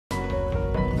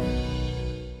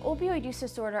Opioid use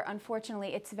disorder,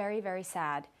 unfortunately, it's very, very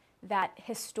sad that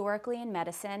historically in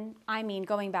medicine, I mean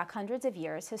going back hundreds of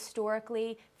years,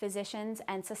 historically physicians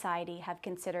and society have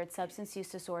considered substance use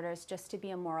disorders just to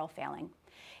be a moral failing.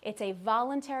 It's a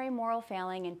voluntary moral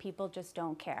failing and people just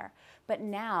don't care. But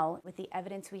now, with the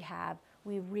evidence we have,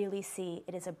 we really see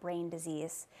it is a brain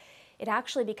disease. It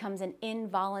actually becomes an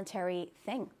involuntary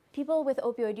thing. People with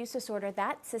opioid use disorder,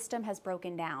 that system has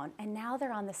broken down, and now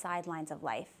they're on the sidelines of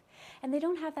life. And they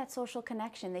don't have that social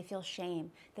connection. They feel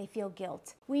shame. They feel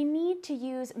guilt. We need to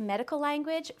use medical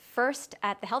language first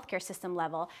at the healthcare system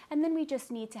level, and then we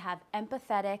just need to have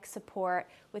empathetic support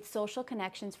with social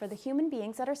connections for the human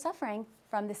beings that are suffering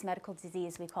from this medical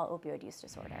disease we call opioid use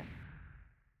disorder.